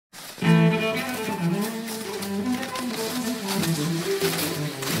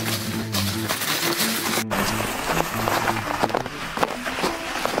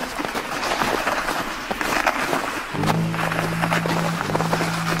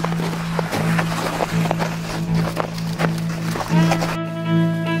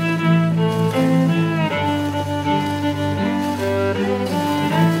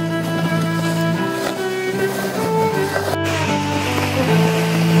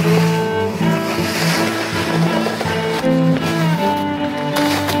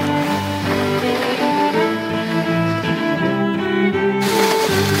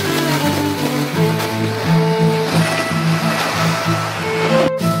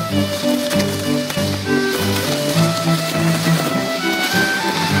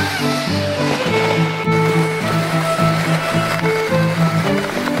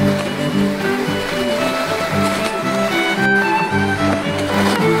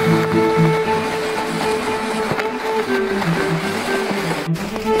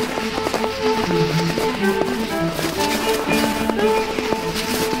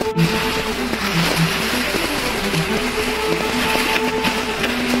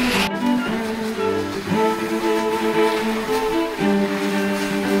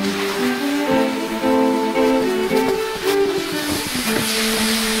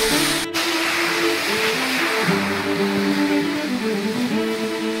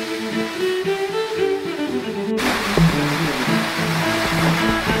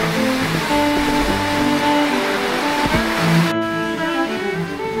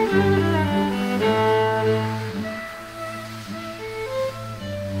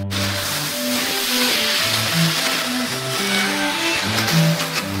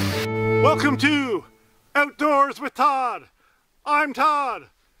Welcome to Outdoors with Todd. I'm Todd,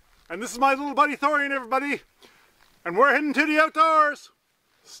 and this is my little buddy Thorian, everybody. And we're heading to the outdoors.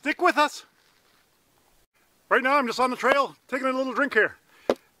 Stick with us. Right now I'm just on the trail, taking a little drink here.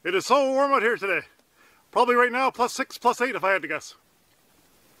 It is so warm out here today. Probably right now +6, +8 if I had to guess.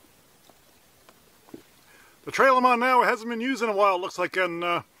 The trail I'm on now hasn't been used in a while, it looks like, and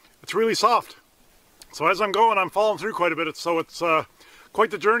it's really soft. So as I'm going, I'm falling through quite a bit, so it's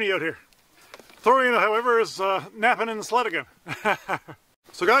quite the journey out here. Thorian, however, is napping in the sled again.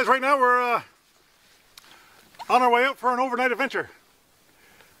 So guys, right now we're on our way out for an overnight adventure.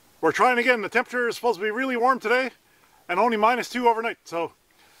 We're trying again. The temperature is supposed to be really warm today and only -2 overnight, so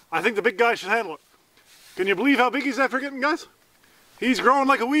I think the big guy should handle it. Can you believe how big he's after getting, guys? He's growing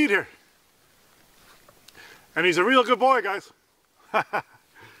like a weed here. And he's a real good boy, guys.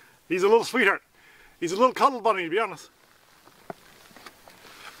 He's a little sweetheart. He's a little cuddle bunny, to be honest.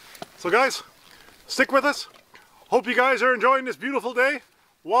 So guys, stick with us. Hope you guys are enjoying this beautiful day.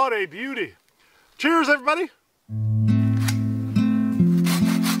 What a beauty. Cheers, everybody.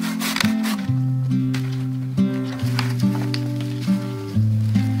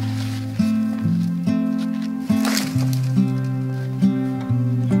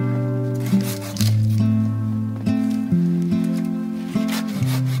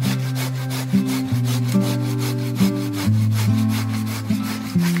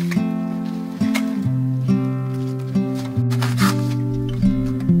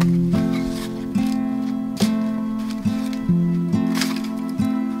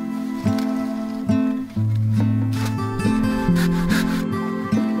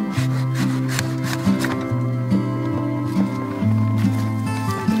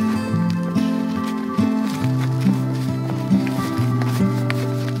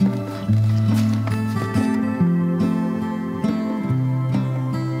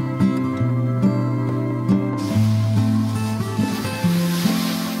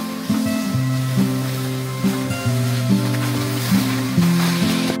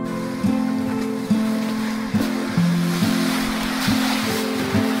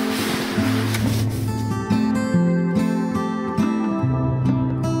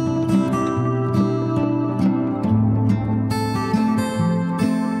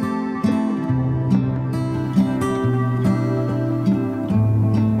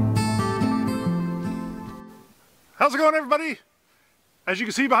 How's it going, everybody? As you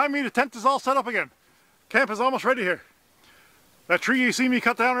can see behind me, the tent is all set up again. Camp is almost ready here. That tree you see me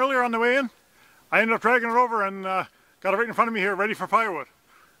cut down earlier on the way in, I ended up dragging it over and got it right in front of me here, ready for firewood.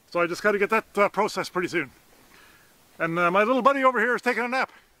 So I just got to get that processed pretty soon. And my little buddy over here is taking a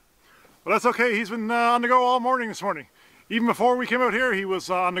nap. But that's okay, he's been on the go all morning this morning. Even before we came out here, he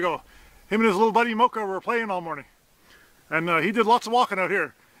was on the go. Him and his little buddy Mocha were playing all morning. And he did lots of walking out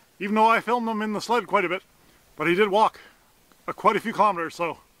here, even though I filmed him in the sled quite a bit. But he did walk quite a few kilometers,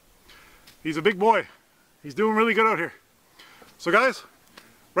 so he's a big boy. He's doing really good out here. So guys,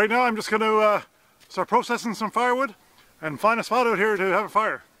 right now I'm just going to start processing some firewood and find a spot out here to have a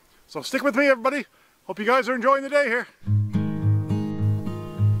fire. So stick with me, everybody. Hope you guys are enjoying the day here.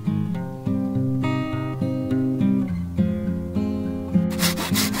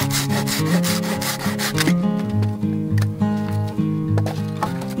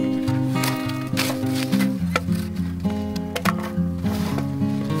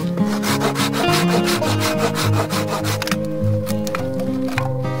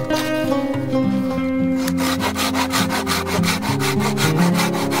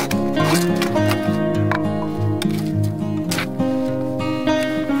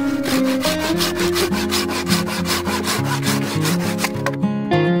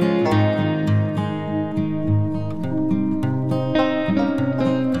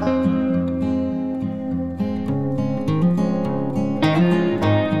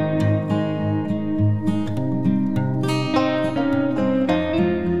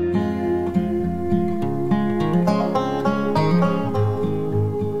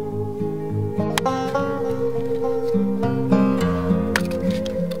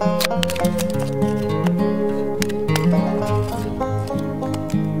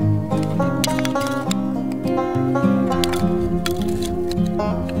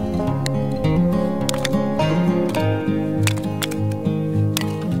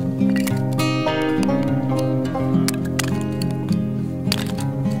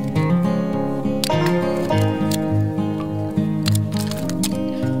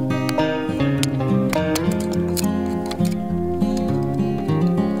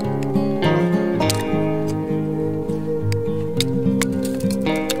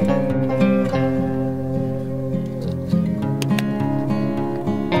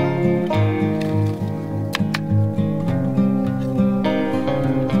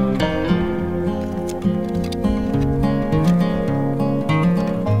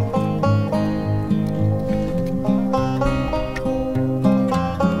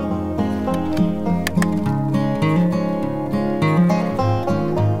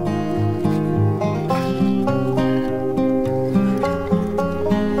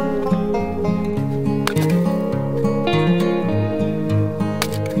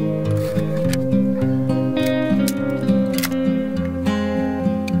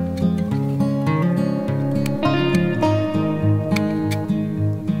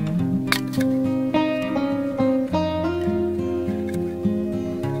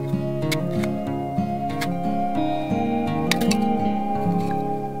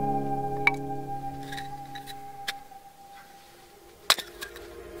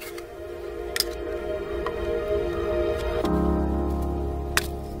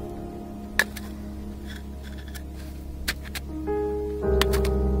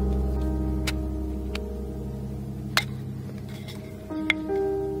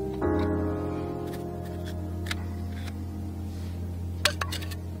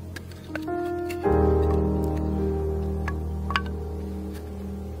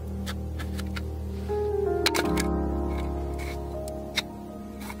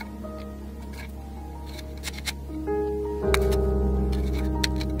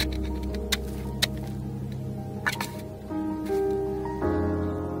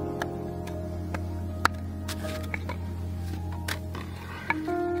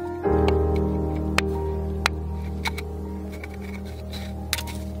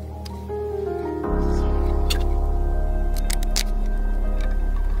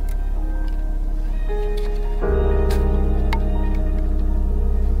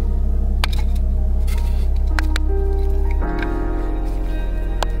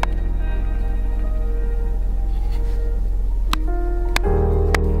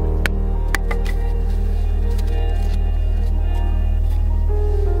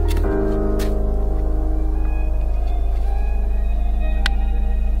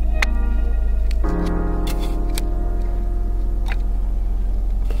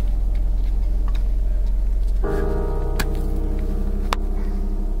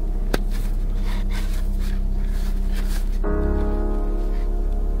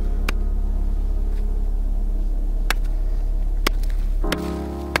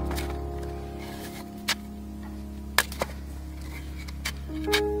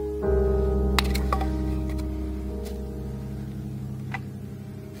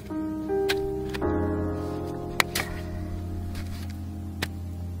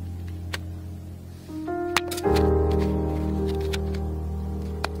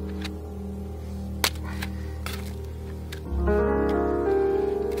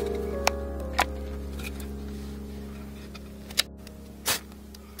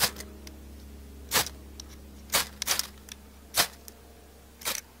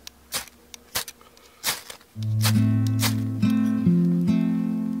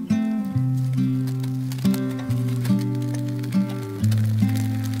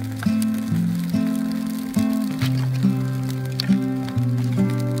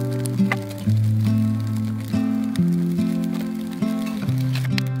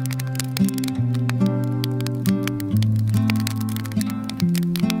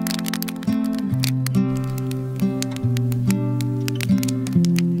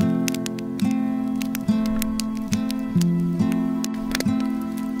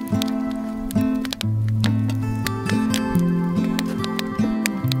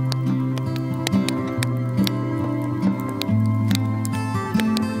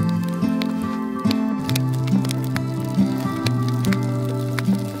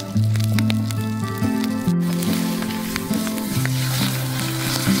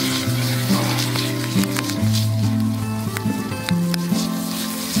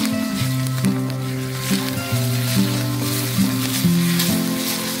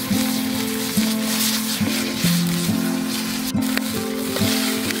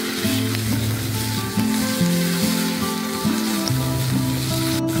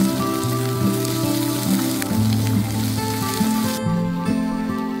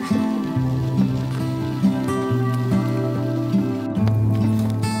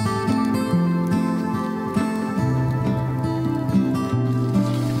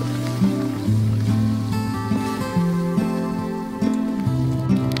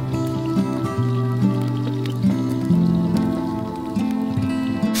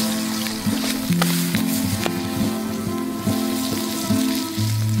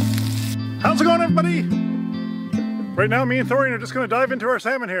 How's it going, everybody? Right now, me and Thorian are just going to dive into our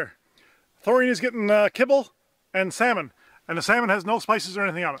salmon here. Thorian is getting kibble and salmon, and the salmon has no spices or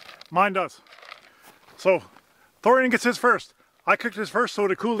anything on it. Mine does. So, Thorian gets his first. I cooked his first so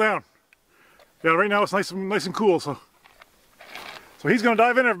it'd cool down. Yeah, right now it's nice and cool, so he's going to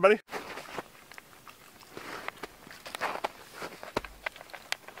dive in, everybody.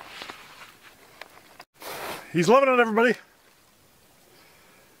 He's loving it, everybody.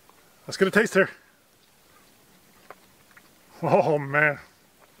 Let's get a taste here. Oh man.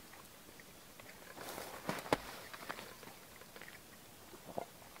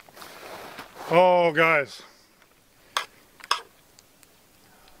 Oh guys.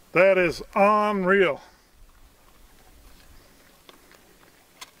 That is unreal.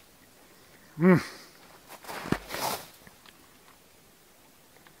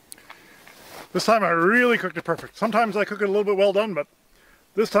 This time I really cooked it perfect. Sometimes I cook it a little bit well done, but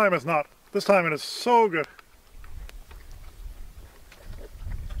this time it's not. This time it is so good.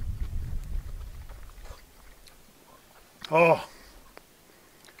 Oh.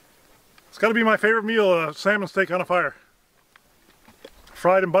 It's got to be my favorite meal, a salmon steak on a fire.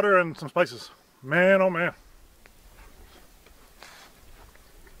 Fried in butter and some spices. Man, oh man.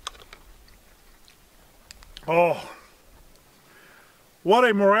 Oh. What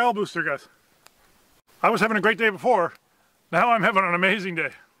a morale booster, guys. I was having a great day before. Now I'm having an amazing day.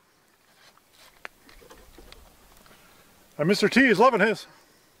 And Mr. T is loving his.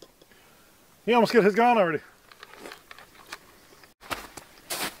 He almost got his gone already.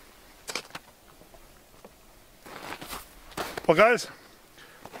 Well guys,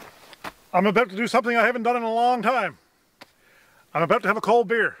 I'm about to do something I haven't done in a long time. I'm about to have a cold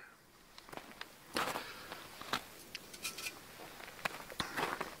beer.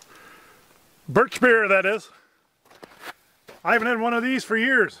 Birch beer, that is. I haven't had one of these for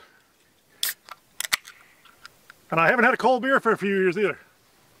years. And I haven't had a cold beer for a few years either.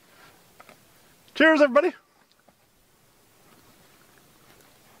 Cheers, everybody.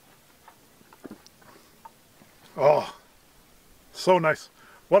 Oh, so nice.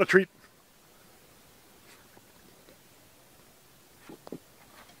 What a treat.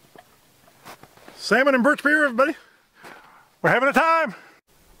 Salmon and birch beer, everybody. We're having a time.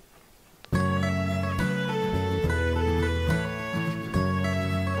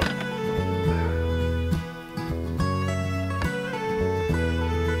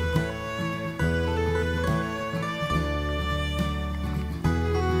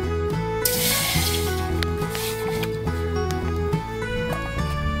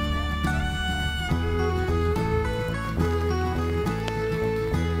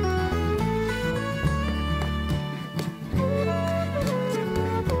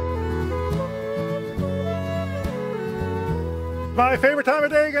 my favorite time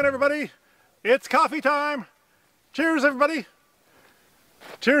of day again, everybody. It's coffee time. Cheers, everybody.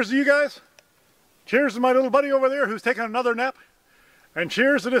 Cheers to you guys. Cheers to my little buddy over there who's taking another nap. And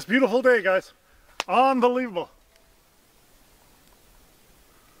cheers to this beautiful day, guys. Unbelievable.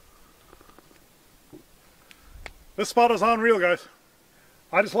 This spot is unreal, guys.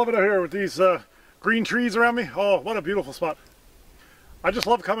 I just love it out here with these green trees around me. Oh, what a beautiful spot. I just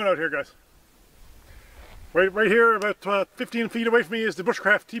love coming out here, guys. Right here, about 15 feet away from me, is the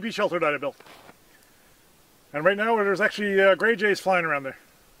bushcraft TB shelter that I built. And right now there's actually gray jays flying around there.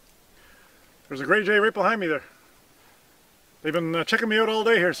 There's a gray jay right behind me there. They've been checking me out all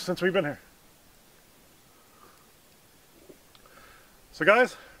day here since we've been here. So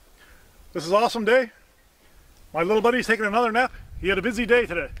guys, this is an awesome day. My little buddy's taking another nap. He had a busy day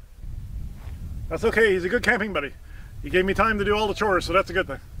today. That's okay, he's a good camping buddy. He gave me time to do all the chores, so that's a good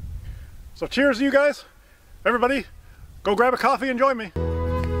thing. So cheers to you guys. Everybody, go grab a coffee and join me.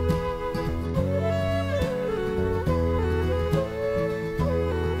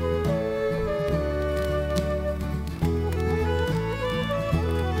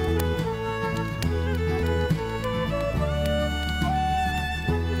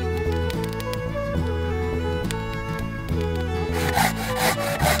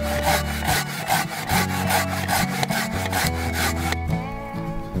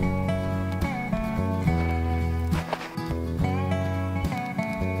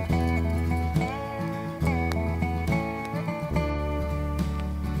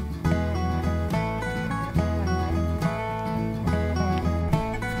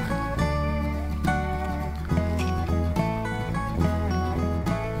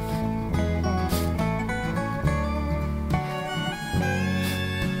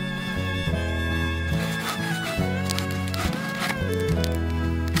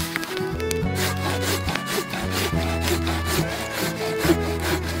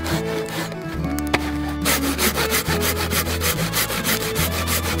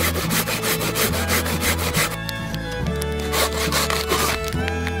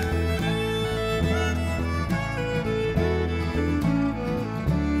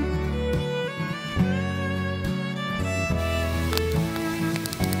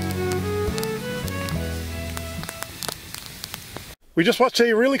 We just watched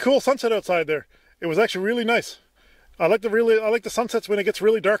a really cool sunset outside there. It was actually really nice. I like the sunsets when it gets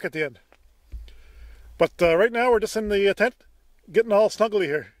really dark at the end. But right now we're just in the tent, getting all snuggly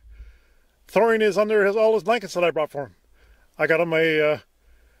here. Thorian is under all his blankets that I brought for him. I got him a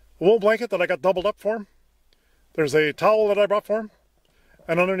wool blanket that I got doubled up for him. There's a towel that I brought for him,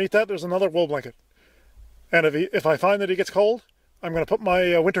 and underneath that there's another wool blanket. And if I find that he gets cold, I'm going to put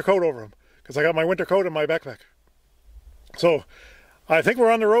my winter coat over him, because I got my winter coat in my backpack. So I think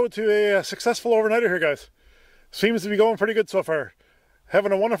we're on the road to a successful overnighter here, guys. Seems to be going pretty good so far.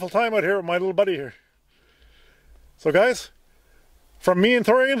 Having a wonderful time out here with my little buddy here. So guys, from me and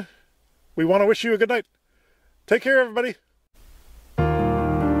Thorian, we want to wish you a good night. Take care, everybody.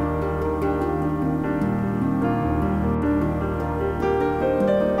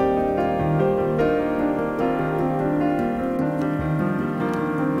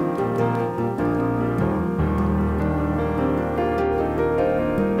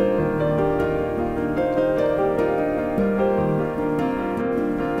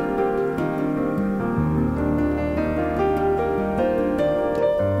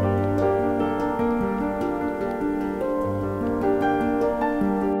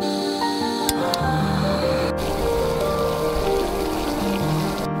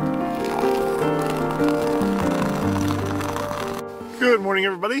 Good morning,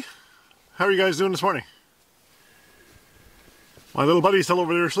 everybody. How are you guys doing this morning? My little buddy's still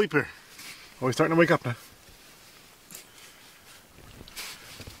over there asleep here. Oh, he's starting to wake up now.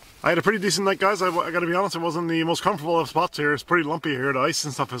 I had a pretty decent night, guys. I gotta be honest, it wasn't the most comfortable of spots here. It's pretty lumpy here. The ice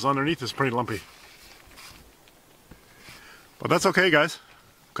and stuff is underneath is pretty lumpy. But that's okay, guys,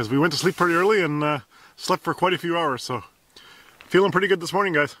 because we went to sleep pretty early and slept for quite a few hours, so feeling pretty good this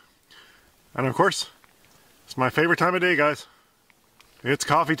morning, guys. And of course, it's my favorite time of day, guys. It's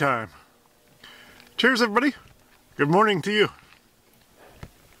coffee time. Cheers, everybody. Good morning to you.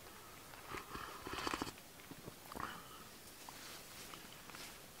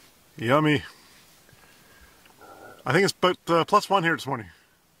 Yummy. I think it's about +1 here this morning.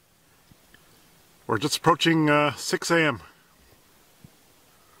 We're just approaching 6 a.m.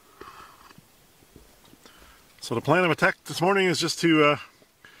 So the plan of attack this morning is just to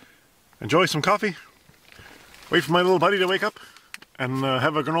enjoy some coffee, wait for my little buddy to wake up, and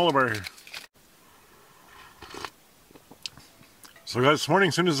have a granola bar here. So guys, this morning,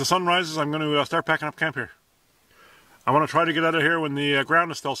 as soon as the sun rises, I'm going to start packing up camp here. I want to try to get out of here when the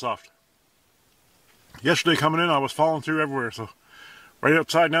ground is still soft. Yesterday coming in, I was falling through everywhere, so right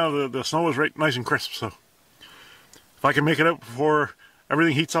outside now the snow is right nice and crisp, so if I can make it out before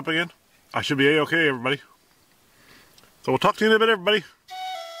everything heats up again, I should be A-okay, everybody. So we'll talk to you in a bit, everybody.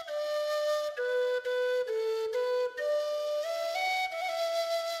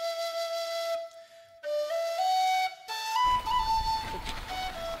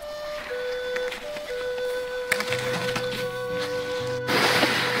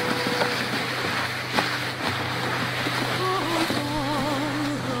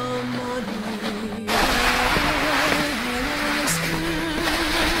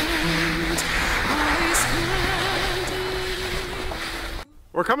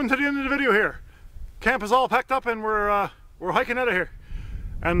 We're coming to the end of the video here. Camp is all packed up and we're hiking out of here.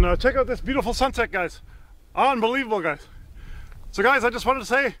 And check out this beautiful sunset, guys. Unbelievable, guys. So guys, I just wanted to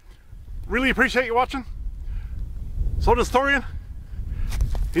say, really appreciate you watching. So does Thorian.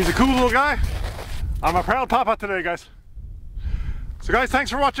 He's a cool little guy. I'm a proud papa today, guys. So guys,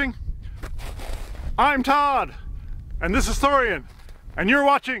 thanks for watching. I'm Todd, and this is Thorian. And you're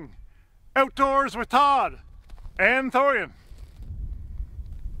watching Outdoors with Todd and Thorian.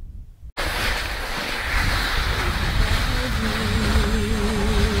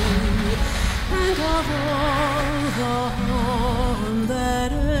 Of all the harm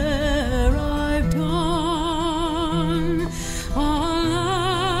that e'er I've done,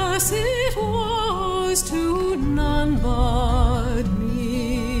 alas, it was to none but me.